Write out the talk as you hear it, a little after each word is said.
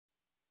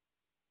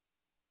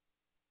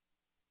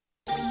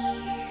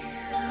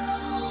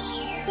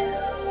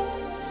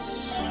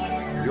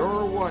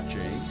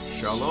watching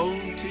Shalom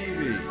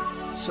TV,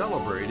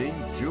 celebrating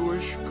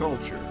Jewish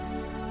culture.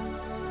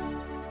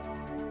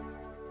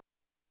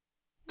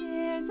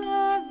 There's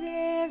a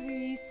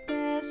very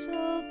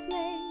special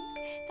place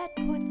that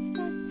puts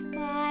a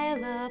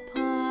smile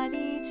upon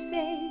each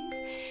face.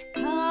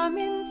 Come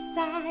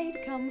inside,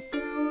 come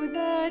through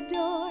the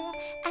door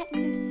at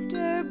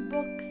Mr.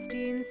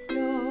 Bookstein's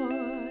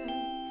store.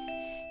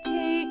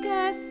 Take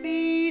a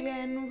seat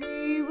and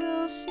we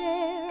will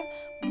share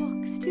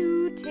books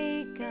to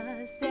take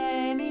us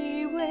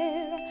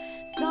anywhere.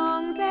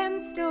 Songs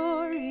and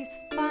stories,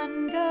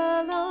 fun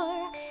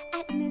galore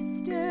at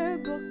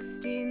Mr.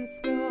 Bookstein's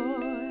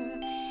store.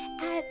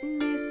 At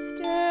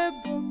Mr.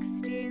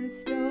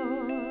 Bookstein's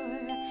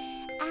store.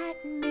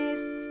 At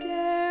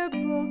Mr.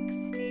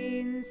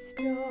 Bookstein's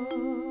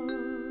store.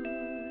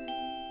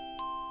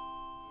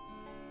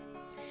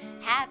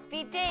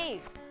 Happy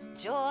days,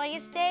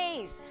 joyous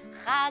days,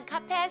 Chag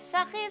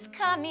HaPesach is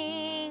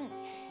coming.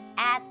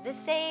 At the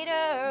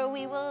seder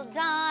we will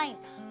dine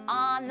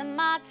on the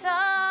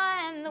matzah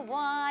and the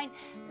wine.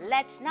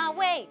 Let's not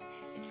wait,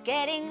 it's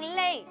getting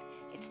late.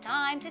 It's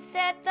time to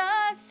set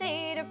the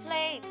seder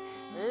plate.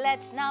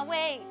 Let's not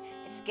wait,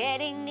 it's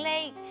getting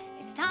late.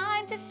 It's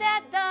time to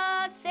set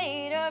the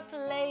seder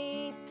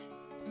plate.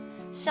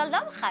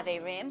 Shalom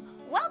Chaverim,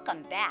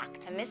 welcome back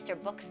to Mr.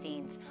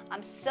 Bookstein's.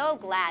 I'm so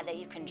glad that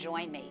you can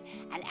join me.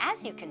 And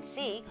as you can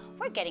see,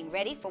 we're getting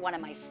ready for one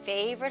of my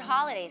favorite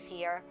holidays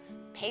here,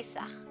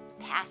 Pesach,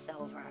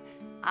 Passover.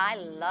 I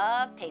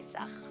love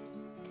Pesach.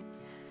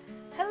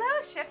 Hello,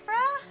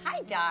 Shifra.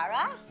 Hi,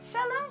 Darah.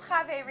 Shalom,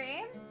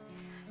 Chaverim.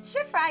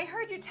 Shifra, I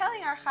heard you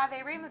telling our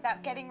Chaverim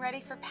about getting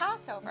ready for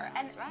Passover.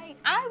 That's right.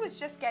 I was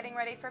just getting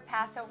ready for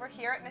Passover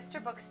here at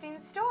Mr.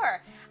 Bookstein's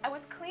store. I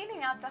was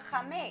cleaning out the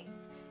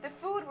chametz, the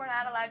food we're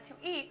not allowed to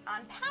eat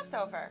on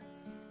Passover.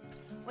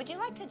 Would you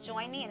like to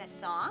join me in a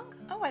song?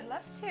 Oh, I'd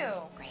love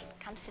to. Great,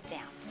 come sit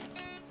down.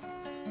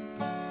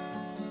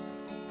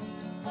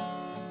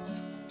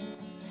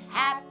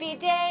 Happy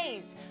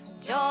days,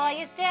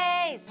 joyous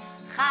days,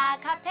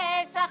 Chag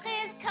HaPesach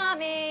is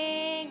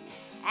coming.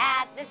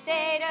 At the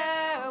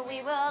seder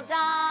we will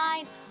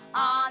dine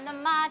on the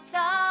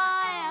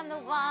matzah and the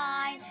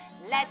wine.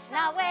 Let's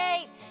not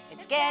wait,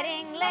 it's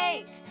getting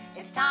late.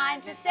 It's time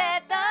to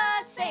set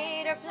the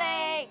seder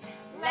plate.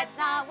 Let's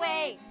not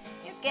wait,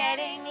 it's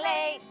getting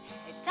late.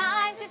 It's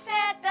time to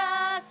set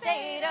the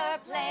seder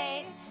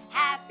plate.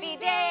 Happy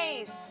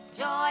days,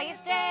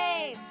 joyous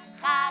days,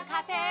 Chag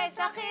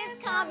HaPesach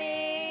is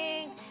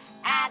coming.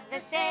 At the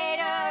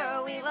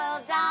seder we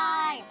will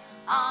dine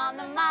on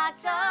the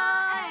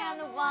matzah and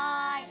the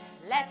wine.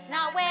 Let's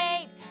not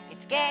wait,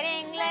 it's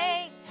getting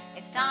late.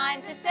 It's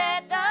time to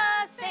set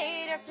the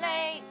seder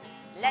plate.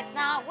 Let's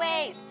not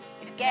wait,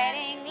 it's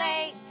getting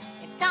late.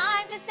 It's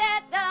time to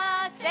set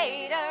the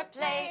seder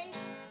plate.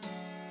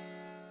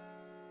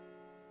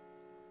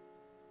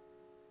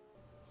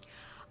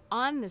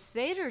 On the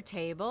seder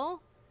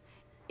table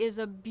is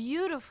a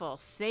beautiful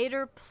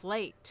seder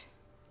plate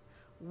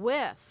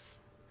with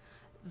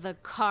the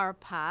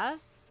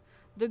karpas,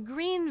 the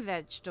green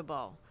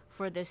vegetable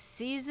for the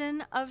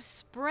season of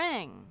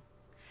spring,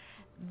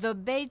 the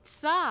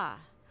beitzah,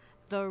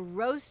 the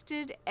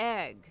roasted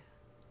egg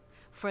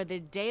for the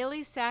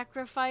daily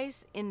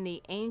sacrifice in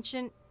the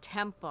ancient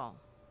temple,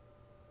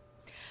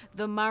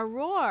 the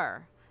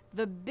maror,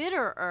 the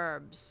bitter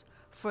herbs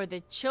for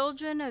the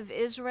children of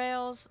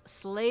Israel's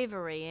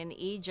slavery in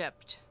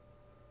Egypt,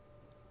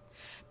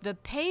 the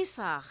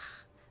Pesach,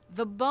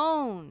 the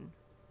bone,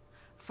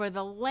 for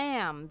the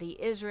lamb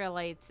the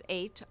Israelites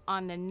ate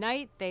on the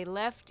night they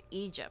left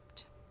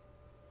Egypt,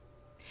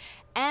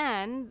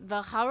 and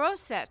the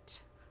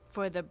haroset,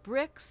 for the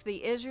bricks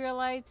the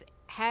Israelites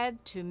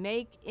had to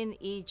make in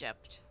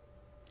Egypt.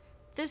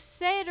 The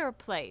seder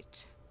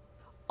plate.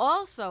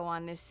 Also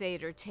on the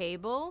seder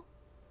table,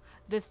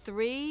 the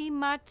 3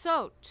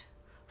 matzot,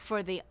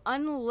 for the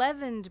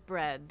unleavened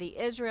bread the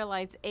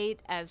Israelites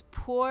ate as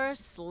poor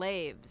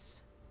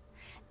slaves,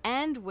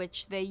 and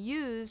which they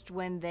used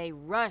when they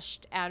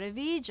rushed out of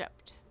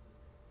Egypt.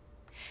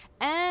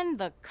 And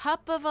the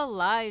cup of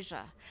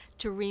Elijah,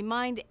 to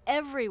remind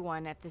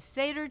everyone at the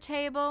seder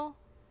table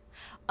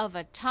of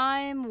a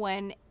time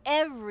when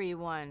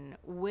everyone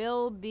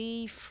will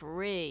be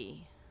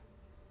free.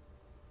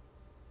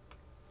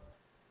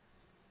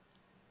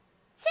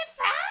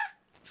 Shifra!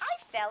 Hi,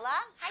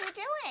 Phila. How you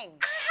doing?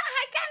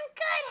 I'm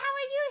good. How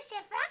are you,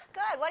 Shifra?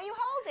 Good. What are you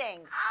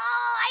holding?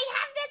 Oh, I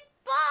have this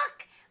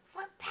book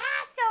for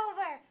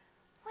Passover.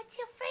 Would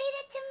you read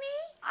it to me?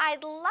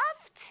 I'd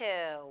love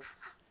to.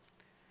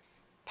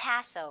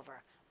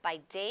 Passover by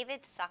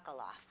David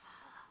Sokoloff.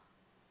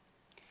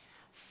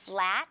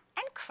 Flat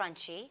and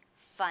crunchy,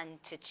 fun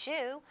to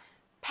chew,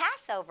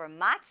 Passover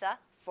matzah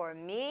for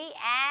me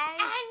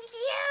and... And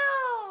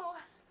you!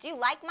 Do you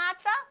like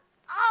matzah?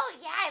 Oh,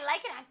 yeah, I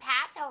like it on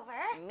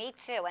Passover. Me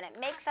too, and it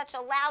makes such a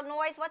loud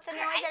noise. What's the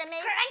noise that it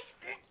makes?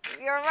 Crunch.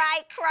 You're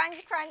right,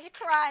 crunch, crunch,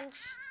 crunch.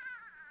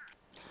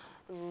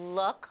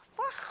 Look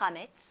for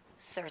chametz,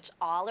 search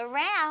all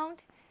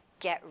around.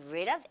 Get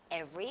rid of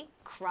every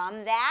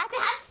crumb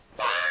that's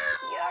found.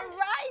 You're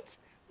right.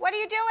 What are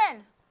you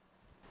doing?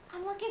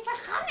 I'm looking for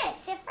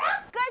chametz,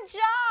 Shifra.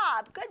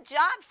 Good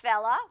job,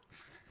 fella.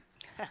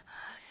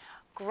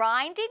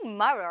 Grinding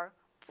maror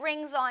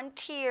brings on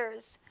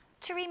tears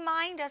to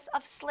remind us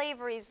of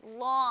slavery's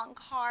long,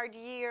 hard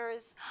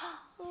years.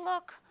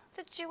 Look,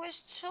 the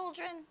Jewish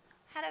children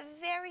had a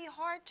very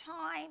hard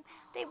time.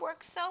 They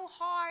worked so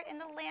hard in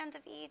the land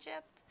of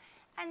Egypt,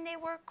 and they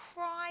were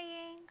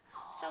crying.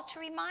 So to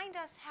remind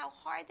us how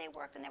hard they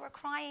worked and they were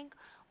crying,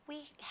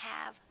 we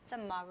have the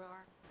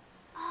maror.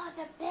 Oh,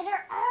 the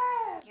bitter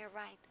herb. You're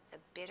right, the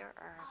bitter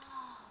herbs.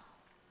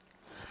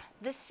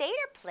 The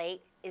seder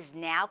plate is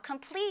now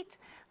complete.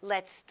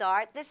 Let's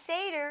start the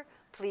seder.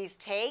 Please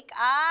take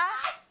a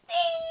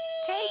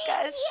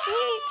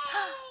seat.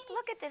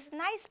 Look at this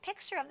nice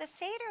picture of the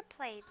seder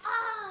plate.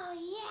 Oh,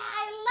 yeah,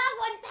 I love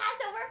when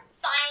Passover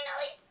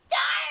finally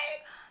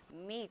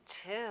starts. Me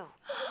too.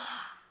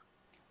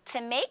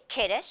 To make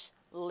kiddush,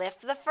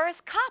 lift the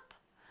first cup.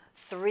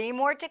 3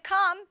 more to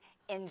come.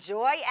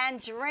 Enjoy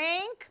and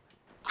drink.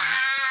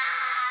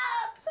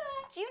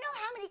 Do you know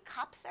how many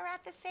cups are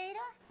at the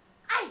seder?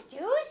 I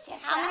do, Shifra.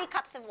 How many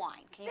cups of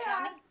wine? Can you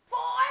tell me? 4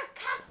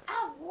 cups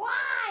of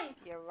wine.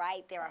 You're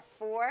right. There are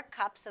 4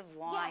 cups of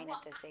wine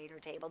at the seder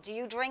table. Do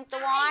you drink the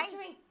wine? I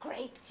drink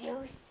grape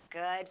juice.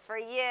 Good for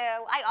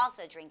you. I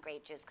also drink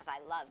grape juice because I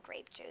love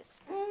grape juice.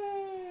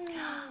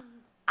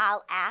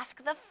 I'll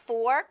ask the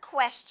 4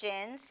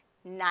 questions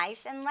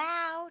nice and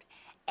loud.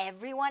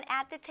 Everyone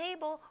at the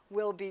table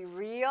will be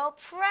real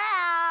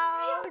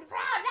proud. Real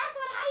proud. That's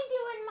what I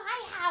do in my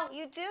house.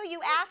 You do?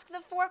 You ask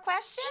the 4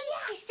 questions?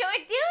 Yeah, I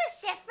sure do,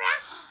 Shifra.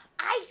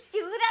 I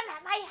do them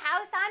at my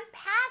house on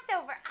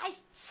Passover. I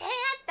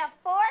chant the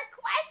 4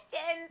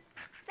 questions.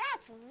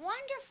 That's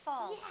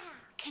wonderful. Yeah.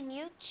 Can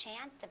you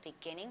chant the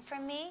beginning for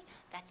me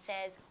that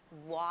says,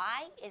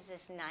 why is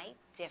this night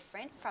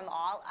different from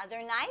all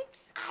other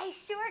nights? I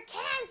sure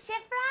can,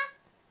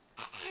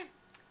 Shifra.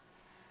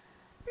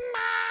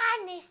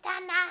 Ma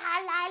nishtana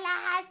halayla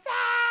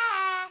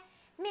hazeh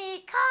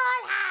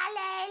mikol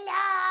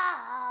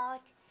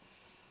halaylot.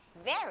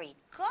 Very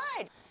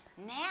good.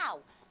 Now,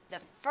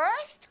 the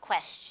first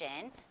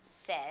question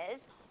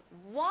says,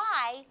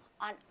 why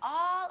on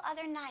all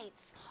other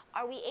nights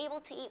are we able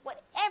to eat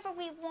whatever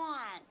we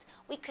want?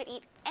 We could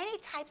eat any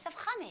types of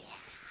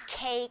chametz,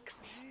 cakes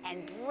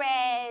and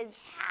breads,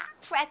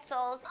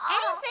 pretzels,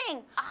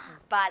 anything.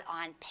 But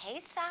on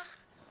Pesach,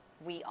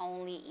 we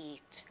only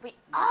eat We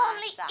matzah.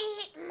 only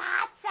eat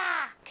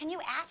matzah. Can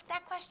you ask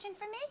that question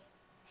for me?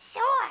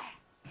 Sure.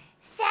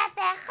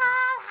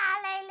 Shebechol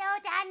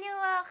halaylot anu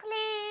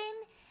ochlin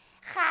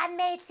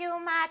chametz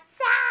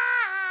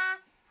umatzah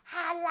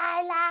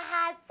halayla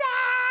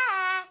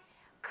hazeh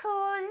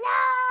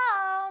kulo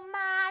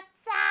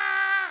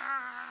matzah.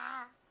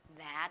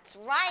 That's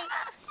right.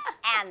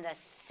 And the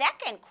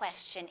second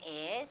question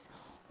is,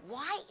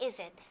 why is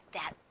it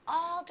that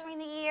all during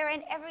the year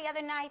and every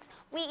other night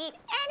we eat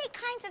any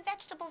kinds of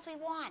vegetables we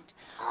want?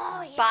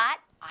 Oh, yeah. But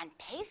on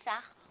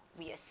Pesach,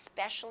 we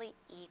especially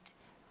eat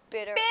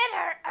bitter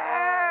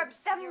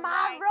herbs, the You're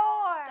maror.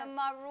 right. The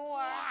maror.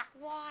 Yeah.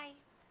 Why?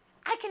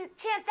 I can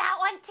chant that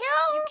one too.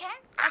 You can?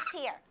 Let's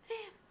hear.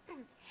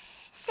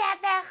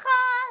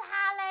 Shebechol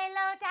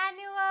halaylot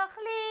anu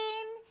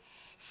ochlin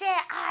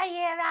she'ar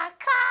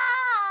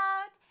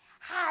yirakot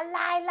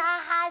halayla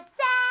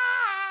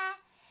hazeh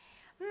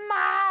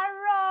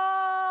maror.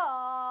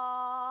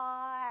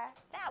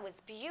 That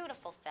was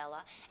beautiful,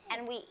 fella.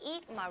 And we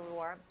eat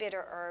maror,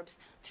 bitter herbs,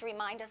 to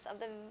remind us of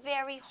the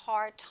very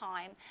hard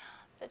time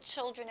the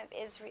children of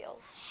Israel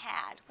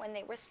had when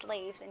they were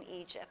slaves in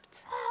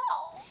Egypt.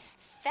 Oh.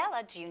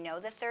 Fella, do you know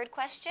the third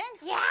question?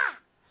 Yeah.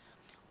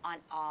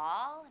 On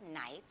all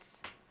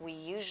nights, we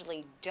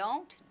usually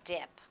don't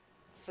dip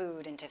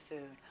food into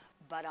food.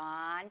 But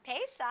on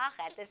Pesach,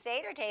 at the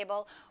seder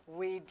table,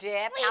 we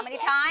dip how many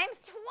times?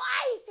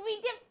 Twice. We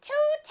dip 2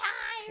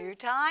 times. 2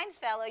 times,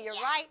 fella. You're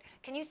right.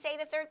 Can you say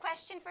the third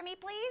question for me,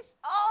 please?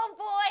 Oh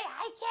boy,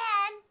 I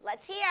can.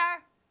 Let's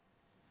hear.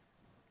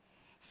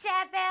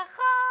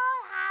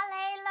 Shebechol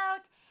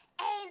halaylot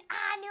ein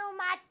anu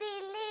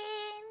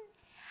matbilin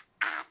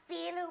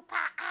afilu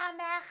pa'am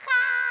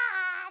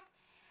echad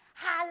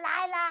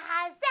halayla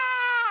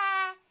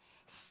hazeh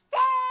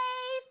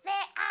shtei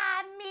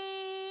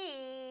ve'amim.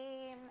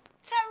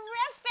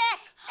 Terrific!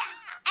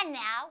 And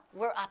now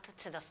we're up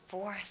to the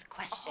 4th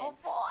question. Oh,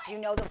 boy. Do you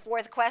know the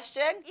 4th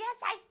question? Yes,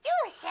 I do,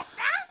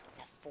 Shifra.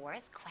 The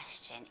 4th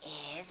question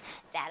is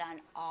that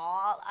on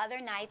all other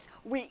nights,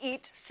 we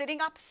eat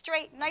sitting up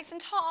straight, nice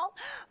and tall.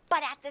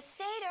 But at the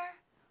seder,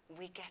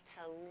 we get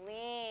to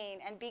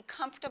lean and be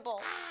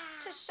comfortable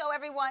to show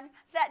everyone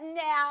that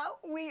now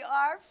we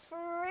are free.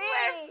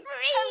 We're free.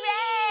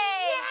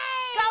 Hooray!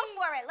 Yay! Go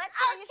for it. Let's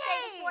hear you say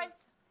the 4th.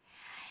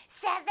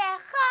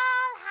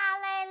 Shebechol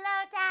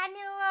halaylot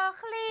anu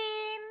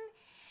ochlin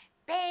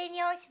bein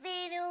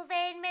yoshvin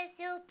uvein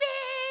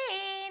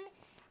mesupin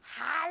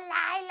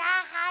halayla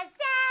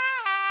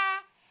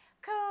hazeh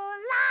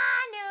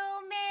kulanu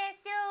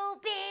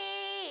mesupin.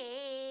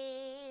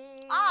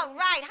 All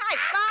right,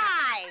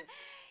 high five.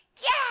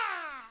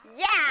 Yeah!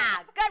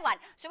 Yeah, good one.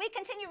 Shall we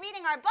continue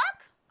reading our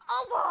book?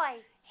 Oh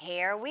boy!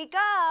 Here we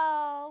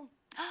go.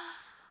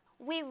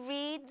 We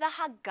read the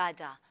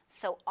Haggadah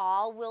so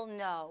all will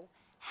know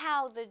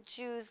how the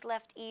Jews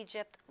left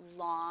Egypt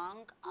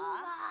long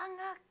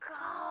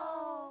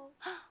ago.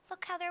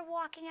 Look how they're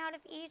walking out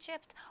of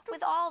Egypt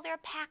with all their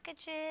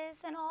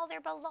packages and all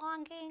their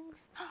belongings.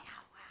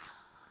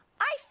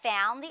 I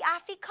found the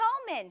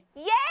Afikomen.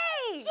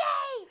 Yay!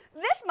 Yay!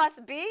 This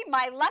must be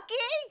my lucky.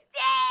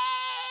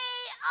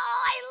 Yay!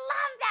 Oh, I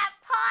love that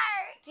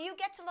part. Do you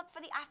get to look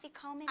for the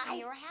Afikomen in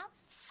your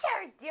house?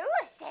 Sure do,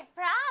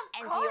 Shifra. Of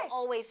And course. do you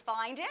always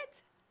find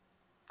it?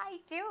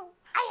 I do.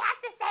 I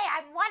have to say,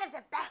 I'm one of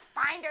the best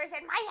finders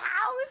in my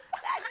house.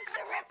 That's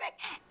terrific.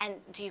 And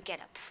do you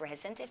get a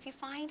present if you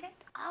find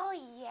it? Oh,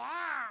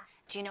 yeah.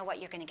 Do you know what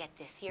you're going to get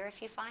this year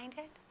if you find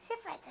it?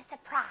 Shifra, it's a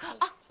surprise.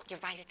 Oh, you're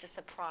right, it's a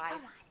surprise.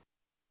 Come on.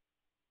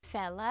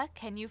 Fella,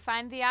 can you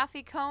find the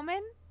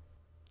Afikomen?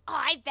 Oh,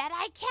 I bet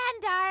I can,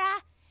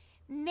 Darah.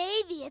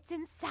 Maybe it's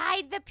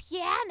inside the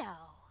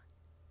piano.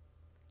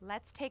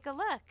 Let's take a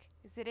look.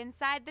 Is it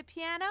inside the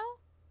piano?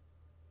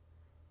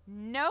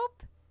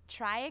 Nope.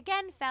 Try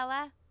again,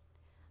 fella.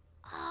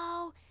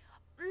 Oh,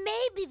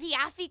 maybe the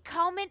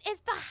Afikomen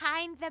is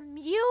behind the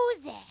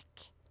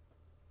music.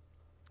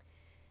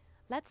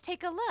 Let's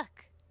take a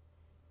look.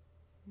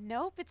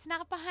 Nope, it's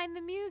not behind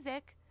the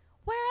music.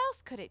 Where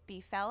else could it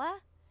be,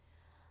 fella?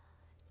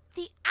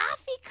 The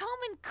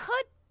Afikomen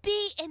could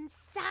be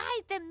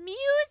inside the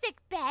music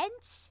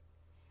bench.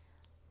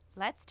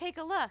 Let's take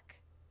a look.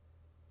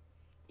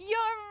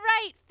 You're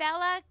right,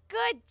 fella.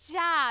 Good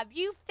job.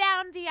 You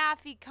found the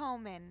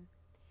Afikomen.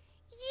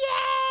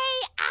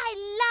 Yay! I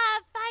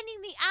love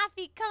finding the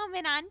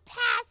Afikomen on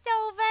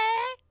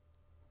Passover.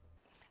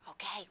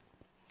 Okay,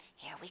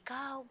 here we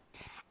go.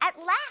 At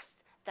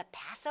last, the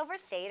Passover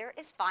seder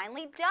is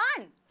finally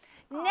done.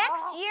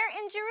 Next year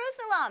in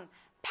Jerusalem,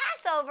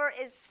 Passover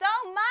is so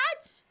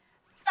much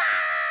fun!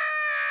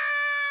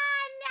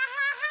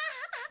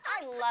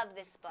 I love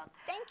this book.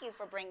 Thank you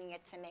for bringing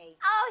it to me.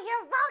 Oh,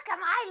 you're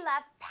welcome. I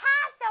love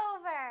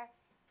Passover.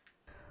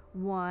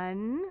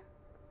 1,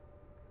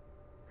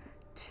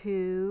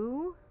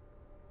 2,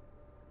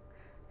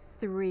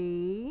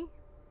 3,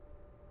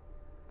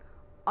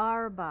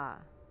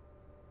 arba.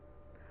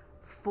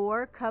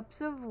 4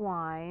 cups of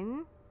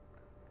wine,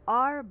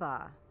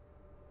 arba.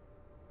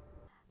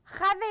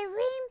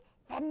 Chaverim,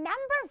 the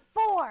number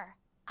 4,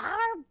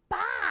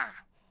 arba,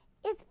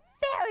 is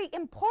very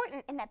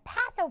important in the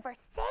Passover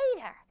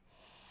seder.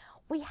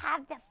 We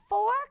have the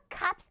 4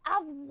 cups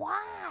of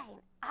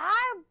wine,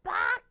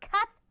 arba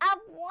cups of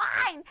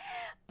wine.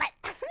 But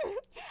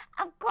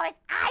of course,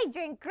 I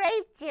drink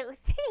grape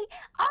juice.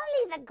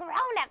 Only the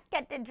grown-ups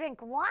get to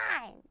drink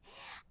wine.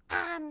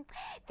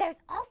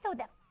 There's also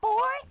the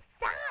 4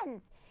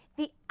 sons,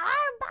 the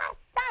arba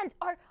sons,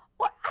 or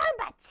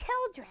arba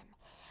children,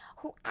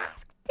 who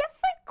ask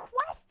different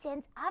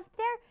questions of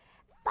their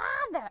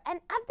father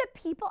and of the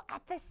people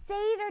at the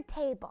seder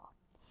table.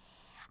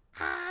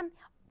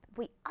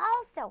 We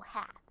also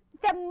have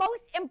the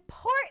most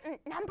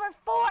important number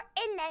 4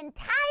 in the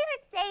entire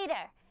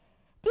seder.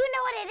 Do you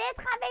know what it is,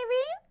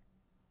 Chaverim?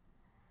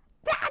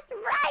 That's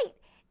right,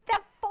 the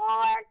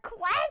 4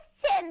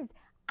 questions.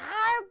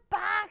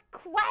 Arba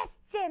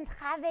questions,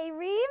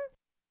 Chaverim.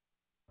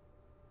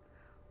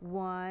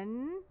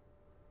 1,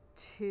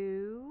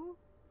 2,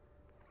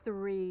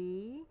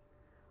 3,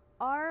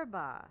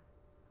 arba.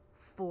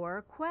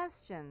 4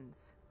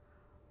 questions,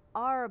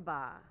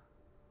 arba.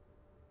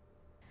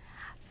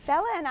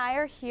 Fella and I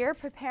are here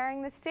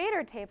preparing the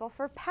seder table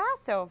for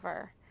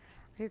Passover.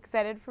 Are you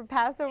excited for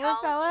Passover,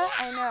 Fella?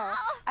 Yeah. I know.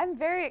 I'm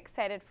very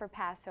excited for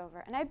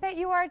Passover, and I bet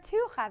you are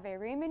too,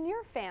 Chaverim, and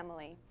your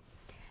family.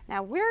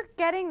 Now, we're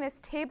getting this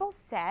table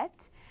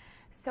set.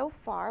 So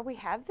far, we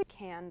have the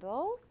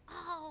candles,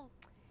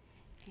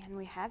 and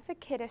we have the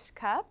Kiddush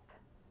cup.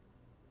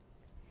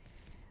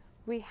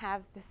 We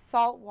have the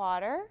salt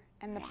water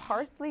and the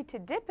parsley to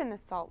dip in the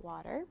salt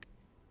water.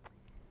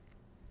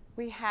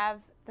 We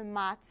have the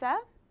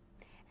matzah,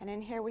 and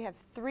in here we have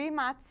 3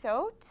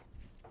 matzot,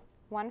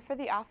 1 for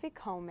the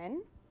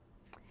Afikomen.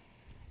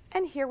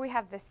 And here we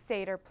have the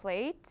seder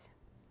plate.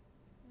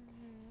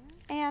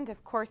 And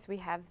of course we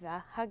have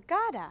the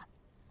Haggadah.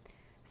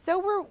 So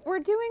we're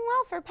doing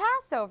well for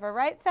Passover,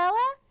 right,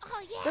 Fella?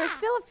 Oh, yeah. There's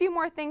still a few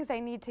more things I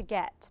need to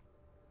get.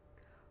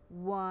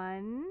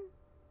 1,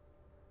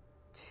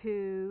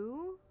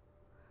 2,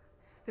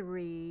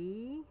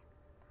 3,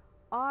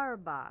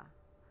 arba.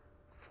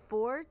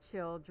 4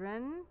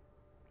 children,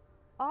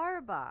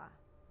 arba.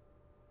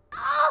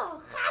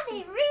 Oh,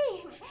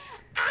 Chaverim!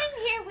 I'm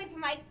here with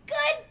my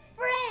good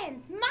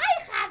friends, my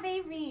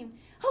Chaverim,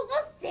 who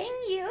will sing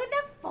you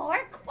the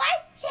 4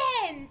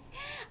 questions.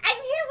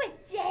 I'm here with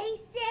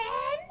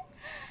Jason.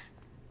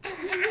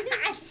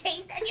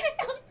 Jason, you're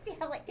so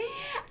silly.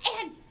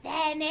 And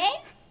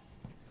Bennett.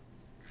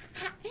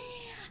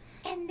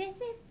 And this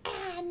is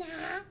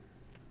Anna.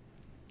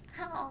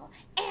 Oh,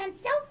 and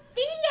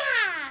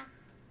Sophia.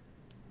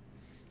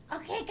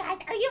 Okay,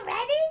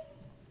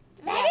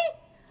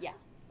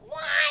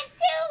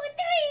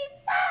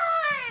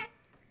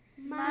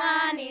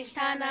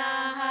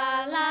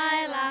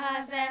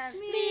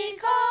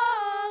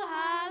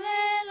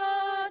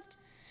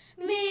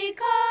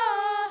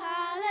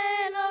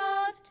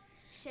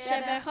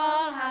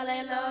 שבכל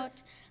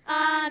הלילות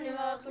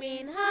אנו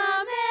אוכלים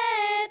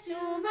חמץ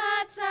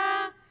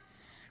ומצה,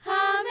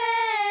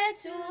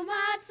 חמץ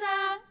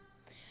ומצה.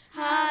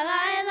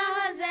 הלילה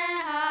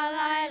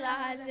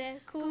הזה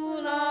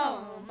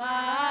כולו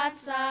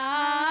מצה,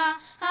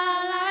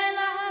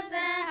 הלילה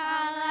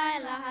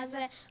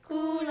הזה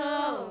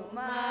כולו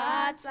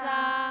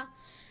מצה.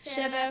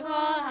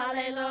 שבכל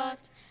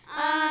הלילות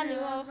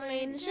אנו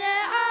אוכלים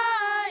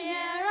שאר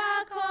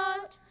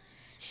ירקות,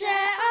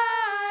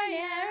 שאר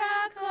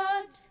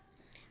ירקות.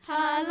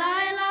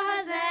 הלילה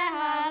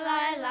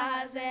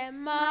הזה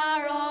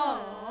מרור,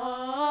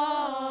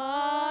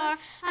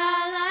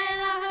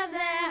 הלילה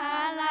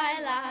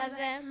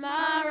הזה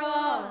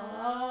מרור.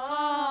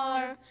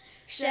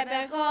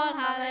 שבכל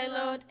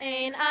הלילות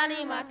אין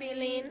אני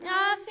מפילין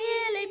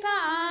אפילו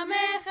פעם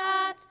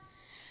אחת,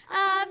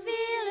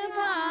 אפילו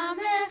פעם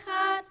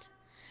אחת.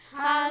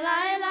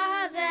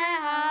 הלילה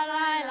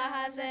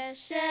הזה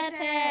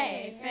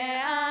שתי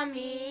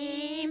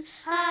פעמים,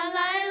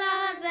 הלילה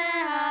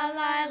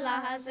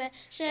הזה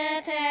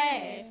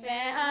שתי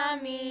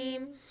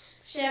פעמים.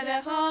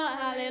 שבכל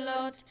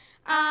הלילות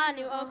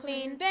אנו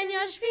אוכלים בין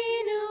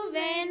יושבין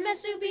ובין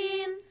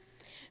מסובין,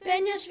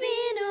 בין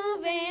יושבין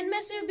ובין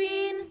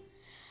מסובין.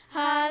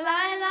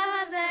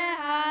 הלילה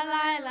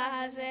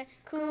הזה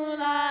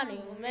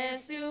כולנו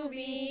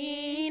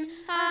מסובין,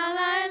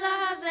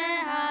 הלילה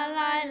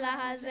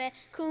הזה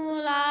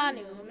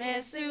כולנו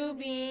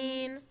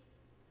מסובין.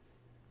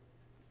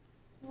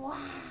 Wow.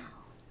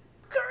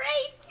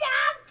 Great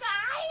job,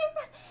 guys.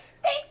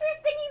 Thanks for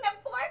singing the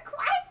 4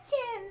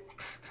 questions.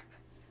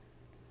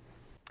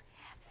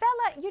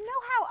 Fella, you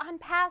know how on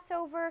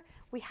Passover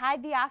we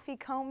hide the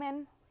Afikomen?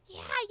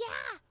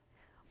 Yeah.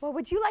 Well,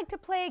 would you like to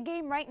play a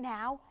game right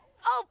now?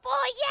 Oh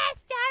boy, yes,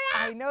 Darah.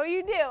 I know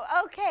you do.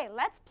 Okay,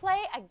 let's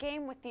play a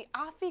game with the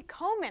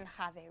Afikomen,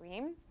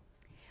 Chaverim.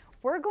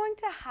 We're going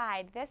to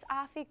hide this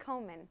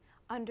Afikomen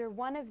under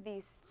one of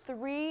these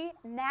 3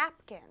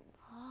 napkins.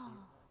 Oh.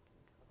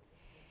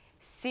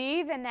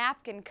 See the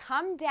napkin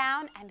come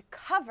down and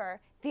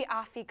cover the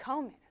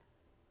Afikomen.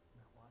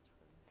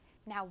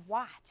 Now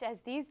watch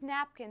as these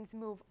napkins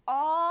move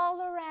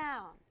all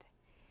around.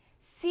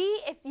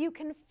 See if you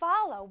can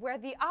follow where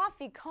the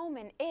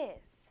Afikomen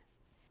is.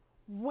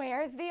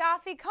 Where's the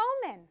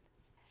Afikomen?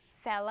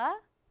 Fella,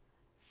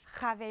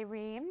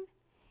 Chaverim,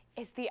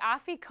 is the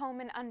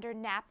Afikomen under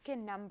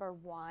napkin number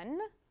 1,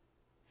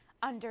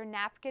 under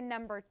napkin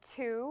number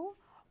 2,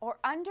 or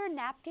under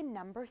napkin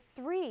number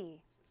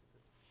 3?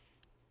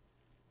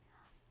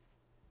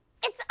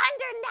 It's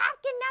under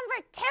napkin number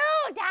 2,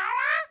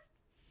 Darah.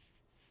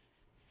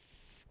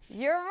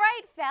 You're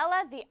right, Fella.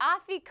 The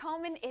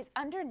Afikomen is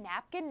under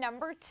napkin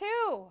number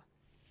 2.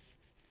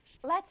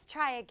 Let's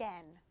try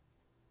again.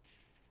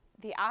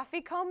 The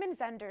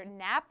Afikomen's under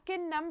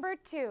napkin number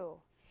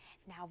 2.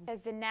 Now,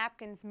 as the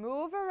napkins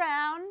move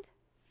around,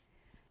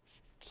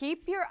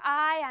 keep your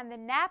eye on the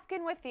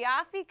napkin with the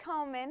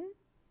Afikomen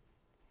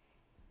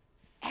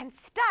and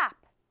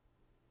stop.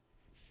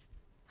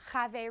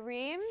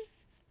 Chaverim,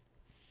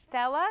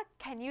 Fella,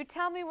 can you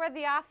tell me where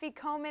the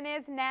Afikomen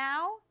is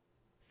now?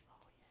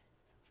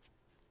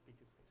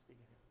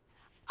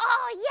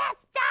 Oh, yes,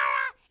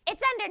 Darah.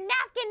 It's under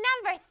napkin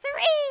number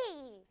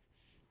 3.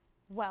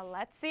 Well,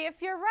 let's see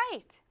if you're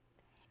right.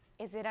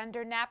 Is it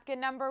under napkin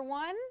number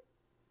 1?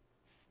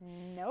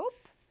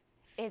 Nope.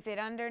 Is it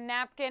under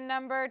napkin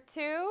number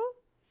 2?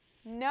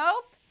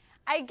 Nope.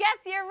 I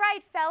guess you're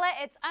right, Fella.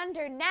 It's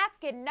under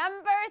napkin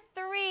number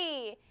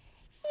 3.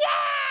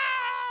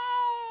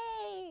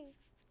 Yay!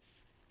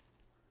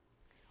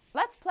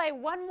 Let's play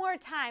one more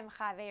time,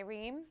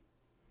 Chaverim.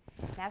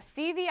 Now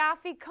see the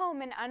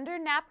Afikomen under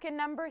napkin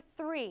number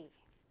 3.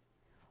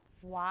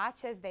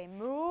 Watch as they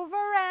move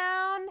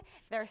around.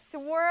 They're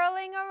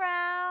swirling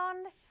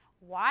around.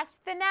 Watch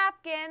the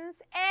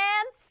napkins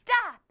and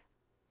stop.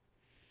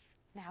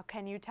 Now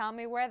can you tell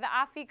me where the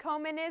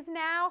Afikomen is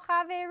now,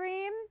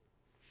 Chaverim?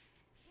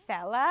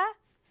 Fella?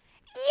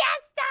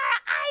 Yes,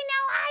 Darah, I know.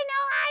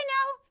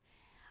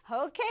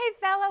 Okay,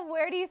 Fella,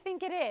 where do you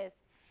think it is?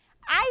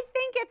 I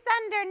think it's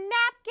under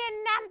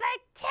napkin number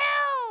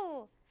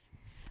 2.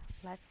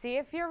 Let's see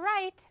if you're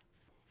right.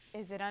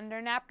 Is it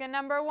under napkin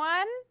number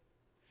 1?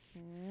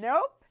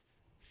 Nope.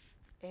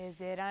 Is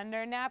it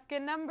under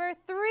napkin number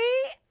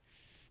 3?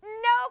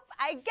 Nope.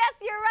 I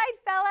guess you're right,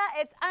 Fella.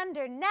 It's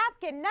under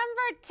napkin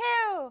number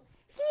 2.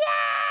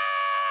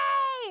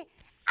 Yay!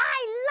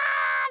 I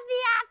love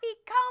the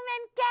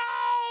Afikomen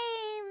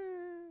game!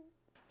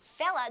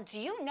 Fella, do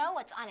you know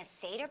what's on a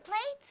seder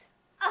plate?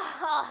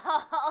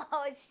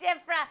 Oh,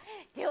 Shifra,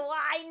 do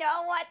I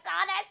know what's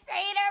on a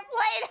seder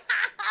plate?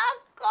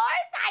 Of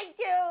course I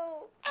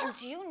do! And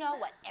do you know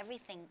what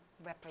everything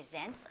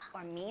represents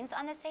or means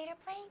on the seder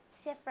plate?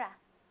 Shifra,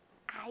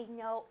 I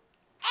know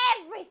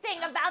everything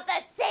about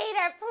the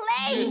seder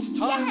plate! It's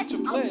time to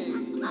play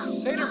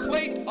Seder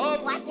Plate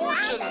of What's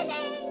Fortune!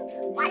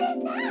 happening? What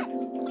is that?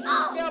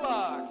 Oh!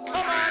 Fella,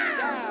 come on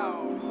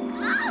down!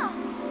 Oh!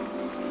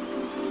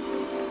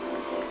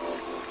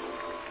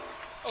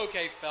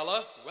 Okay,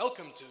 fella.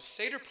 Welcome to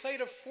Seder Plate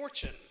of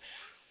Fortune.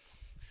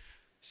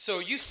 So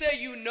you say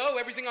you know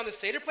everything on the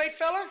Seder plate,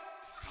 fella?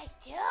 I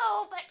do,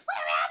 but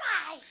where am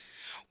I?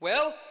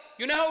 Well,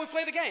 you know how we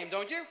play the game,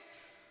 don't you?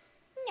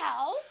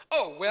 No.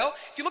 Oh, well,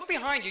 if you look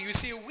behind you, you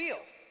see a wheel.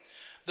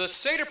 The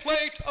Seder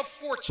Plate of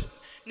Fortune.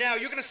 Now,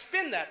 you're going to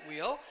spin that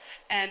wheel,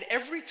 and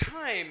every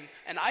time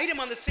an item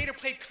on the Seder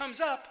plate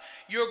comes up,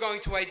 you're going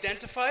to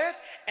identify it,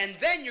 and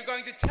then you're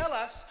going to tell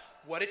us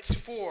what it's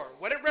for,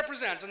 what it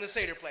represents on the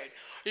Seder plate.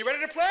 Are you ready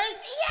to play?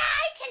 Yeah,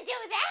 I can do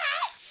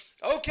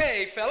that.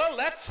 Okay, fella,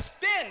 let's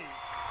spin.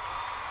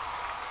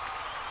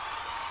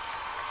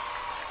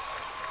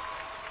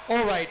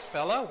 All right,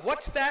 fella,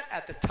 what's that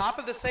at the top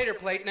of the Seder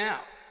plate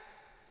now?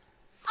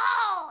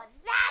 Oh,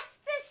 that's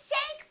the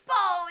shank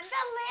bone,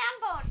 the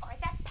lamb bone, or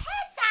the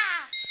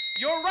Pesach.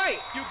 You're right.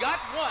 You got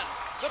one.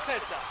 The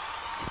Pesach.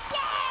 Yay!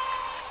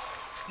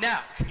 Now,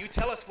 can you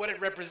tell us what it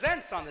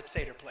represents on the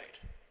Seder plate?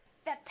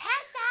 The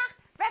Pesach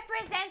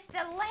represents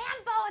the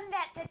lamb bone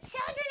that the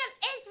children of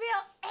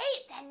Israel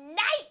ate the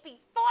night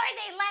before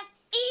they left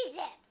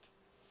Egypt.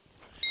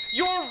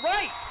 You're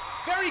right.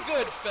 Very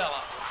good,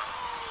 fella.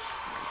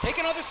 Take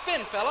another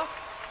spin, fella.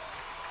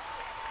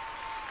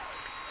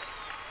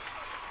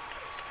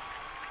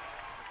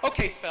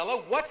 Okay,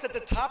 fella, what's at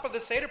the top of the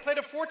Seder Plate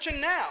of Fortune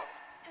now?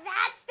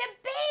 That's the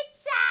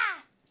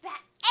pizza, the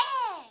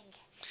egg.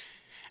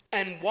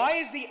 And why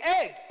is the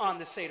egg on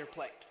the Seder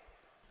Plate?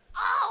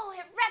 Oh,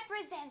 it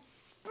represents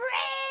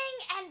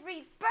spring and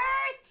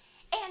rebirth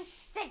and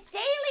the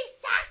daily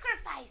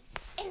sacrifice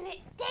in the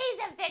days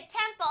of the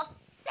temple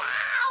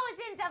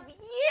thousands of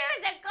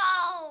years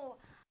ago.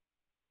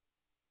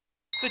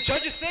 The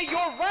judges say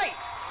you're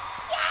right.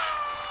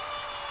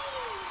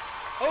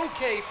 Yay!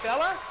 Okay,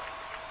 fella.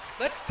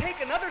 Let's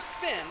take another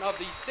spin of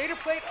the Seder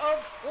Plate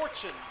of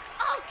Fortune.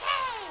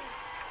 Okay.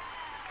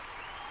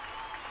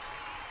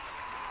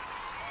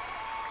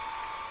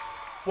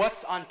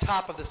 What's on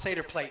top of the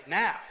Seder Plate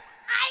now?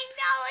 I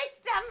know it's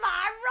the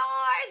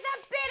maror, the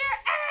bitter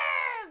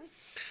herbs.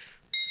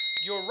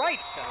 You're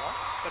right, fella.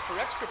 But for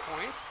extra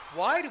points,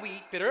 why do we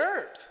eat bitter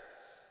herbs?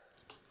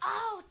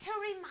 Oh, to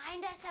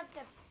remind us of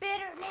the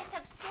bitterness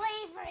of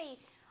slavery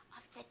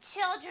of the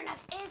children of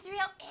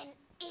Israel in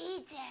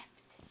Egypt.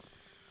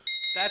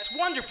 That's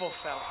wonderful,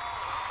 fella.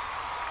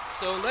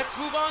 So let's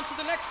move on to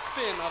the next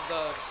spin of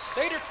the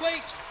Seder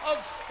Plate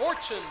of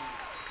Fortune.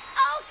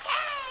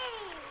 Okay.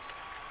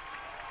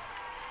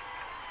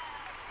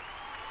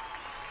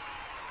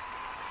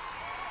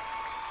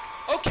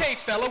 Okay,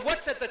 fella,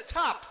 what's at the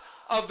top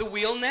of the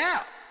wheel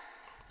now?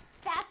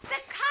 That's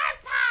the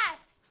karpas,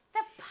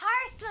 the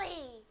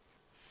parsley.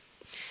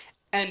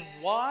 And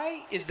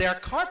why is there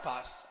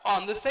karpas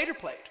on the Seder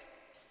Plate?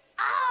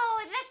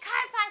 Oh, the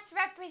karpas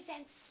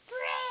represents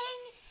spring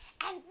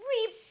and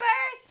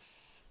rebirth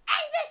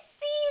and the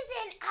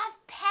season of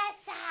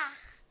Pesach.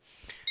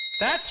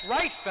 That's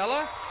right,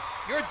 fella.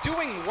 You're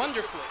doing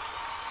wonderfully.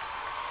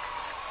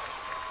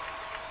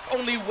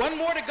 Only one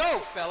more to go,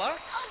 fella.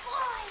 Oh,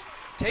 boy.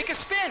 Take a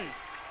spin.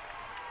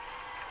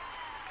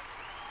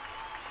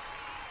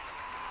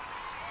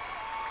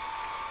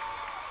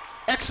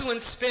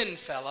 Excellent spin,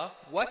 fella.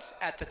 What's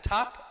at the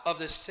top of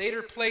the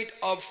Seder Plate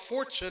of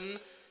Fortune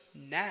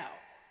now?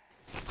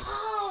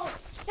 Oh,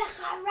 the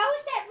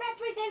charoset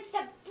represents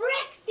the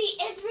bricks the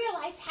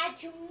Israelites had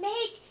to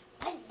make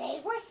when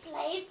they were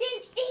slaves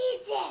in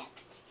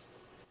Egypt.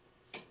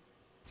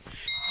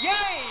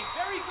 Yay!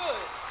 Very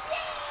good.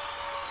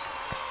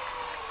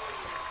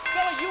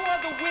 Fella, you are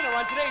the winner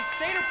on today's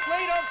Seder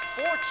Plate of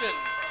Fortune.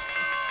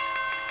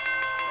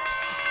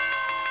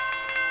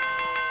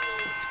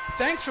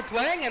 Thanks for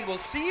playing, and we'll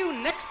see you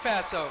next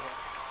Passover.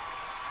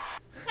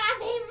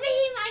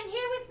 Chaverim, I'm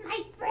here with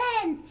my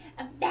friends,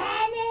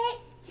 Bennett,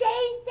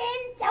 Jason,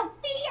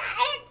 Sophia,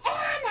 and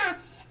Anna,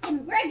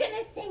 and we're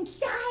gonna sing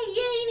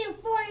Dayenu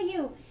for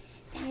you.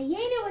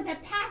 Dayenu is a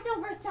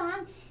Passover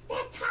song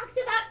that talks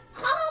about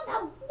all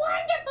the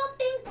wonderful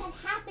things that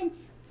happen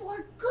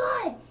for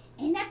good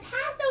in a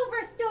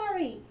Passover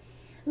story.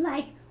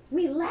 Like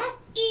we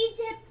left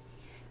Egypt,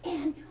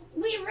 and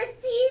we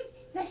received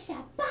the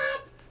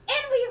Shabbat,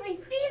 and we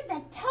received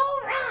the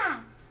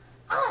Torah.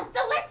 Oh,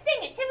 so let's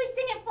sing it. Should we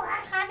sing it for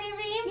our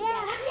Chaverim?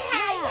 Yes.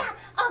 Yeah.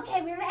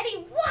 Okay, we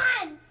ready?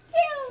 1,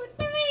 2,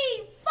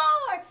 3,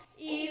 4.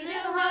 Ilu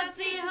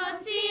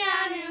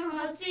hotzianu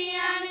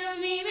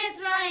mi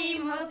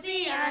Mitzrayim,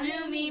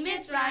 hotzianu mi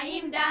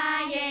Mitzrayim,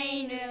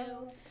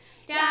 dayenu,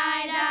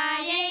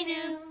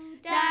 dayenu,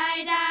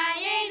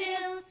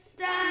 dayenu,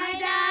 dayenu,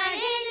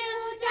 dayenu,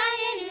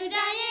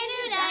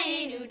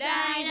 dayenu,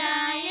 dayenu,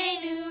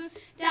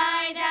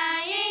 dayenu,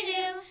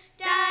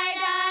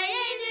 dayenu,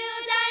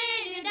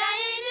 dayenu,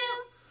 dayenu.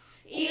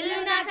 Ilu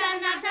natan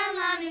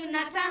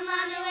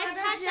lanu et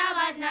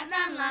hashabat,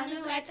 natan lanu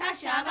et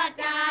hashabat,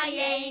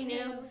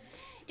 dayenu,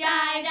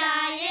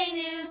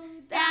 dayenu,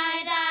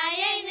 dayenu,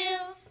 dayenu,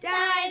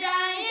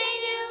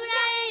 dayenu,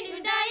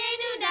 dayenu,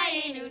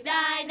 dayenu,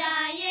 dayenu,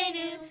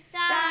 dayenu,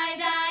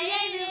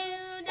 dayenu,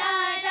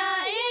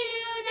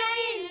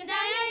 dayenu,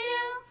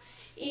 dayenu.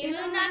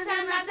 Ilu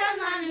natan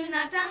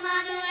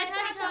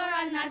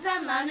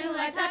natan lanu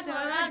et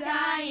haTorah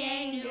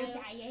dayenu.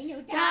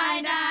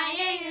 Dai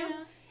dayenu,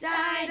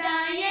 dai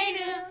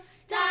dayenu,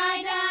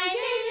 dai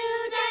dayenu,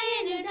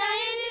 dayenu,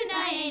 dayenu,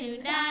 dayenu,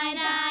 dai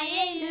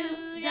dayenu,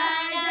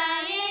 dai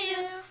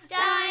dayenu,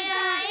 dai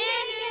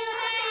dayenu,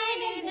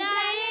 dayenu,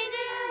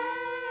 dayenu.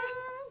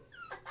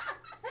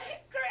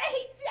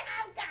 Great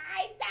job,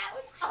 guys. That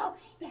was,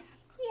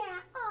 yeah.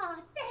 Oh,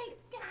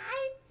 thanks,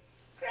 guys.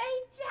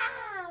 Great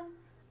job.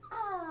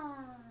 Oh,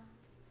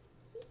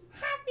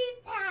 happy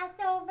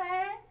Passover.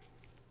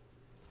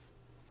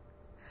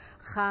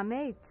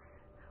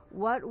 Chametz,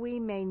 what we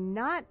may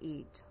not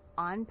eat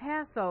on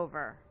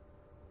Passover,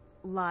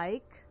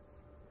 like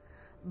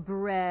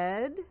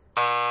bread,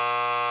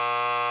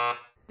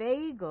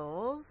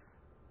 bagels,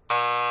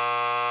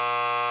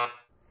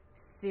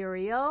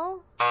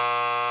 cereal,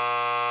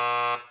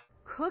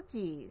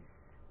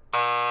 cookies,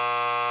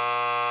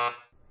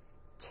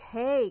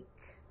 cake,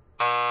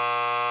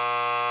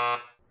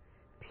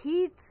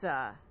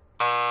 pizza,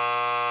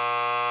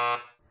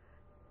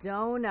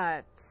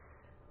 donuts.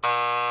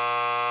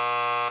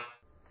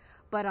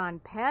 But on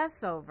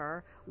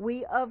Passover,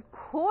 we of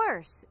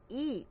course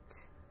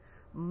eat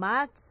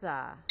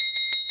matzah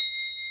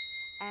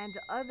and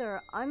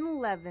other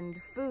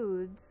unleavened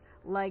foods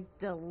like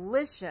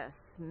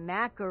delicious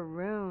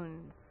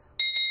macaroons.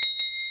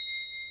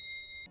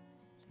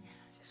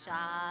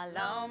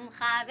 Shalom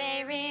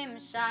chaverim,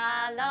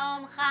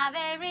 shalom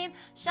chaverim,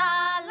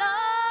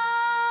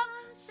 shalom,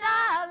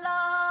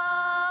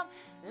 shalom,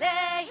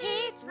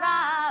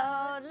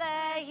 lehitraot,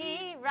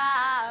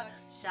 lehitraot,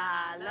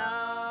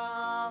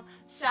 shalom,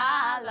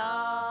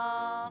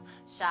 shalom,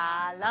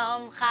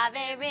 shalom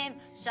chaverim,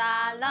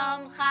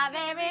 shalom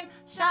chaverim,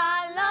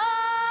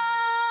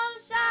 shalom,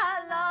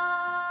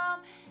 shalom,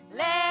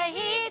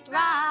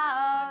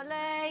 lehitraot,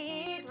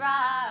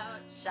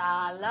 lehitraot,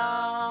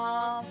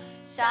 shalom.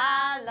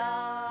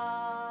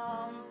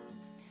 Shalom.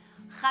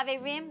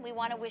 Chaverim, we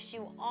want to wish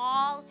you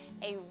all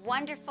a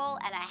wonderful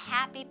and a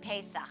happy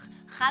Pesach.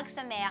 Chag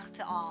Sameach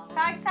to all.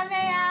 Chag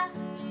Sameach.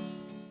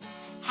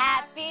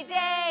 Happy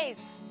days,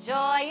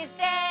 joyous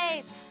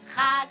days.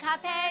 Chag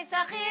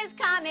HaPesach is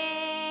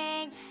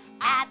coming.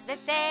 At the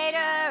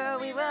seder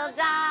we will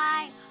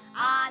dine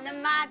on the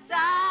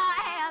matzah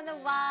and the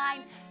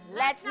wine.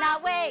 Let's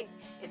not wait,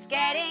 it's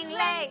getting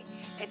late.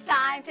 It's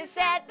time to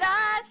set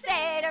the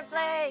seder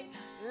plate.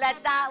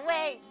 Let's not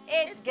wait,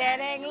 it's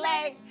getting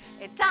late.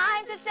 It's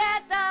time to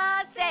set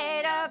the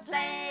seder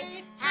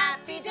plate.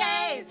 Happy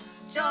days,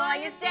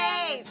 joyous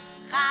days.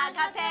 Chag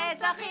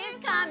HaPesach is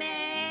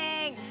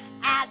coming.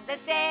 At the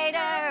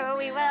seder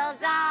we will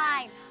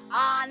dine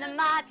on the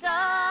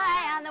matzah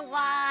and the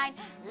wine.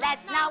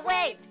 Let's not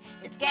wait,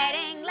 it's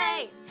getting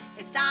late.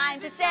 It's time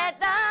to set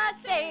the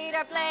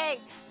seder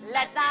plate.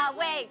 Let's not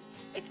wait,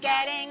 it's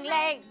getting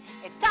late.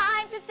 It's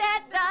time to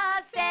set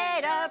the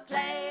seder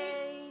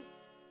plate.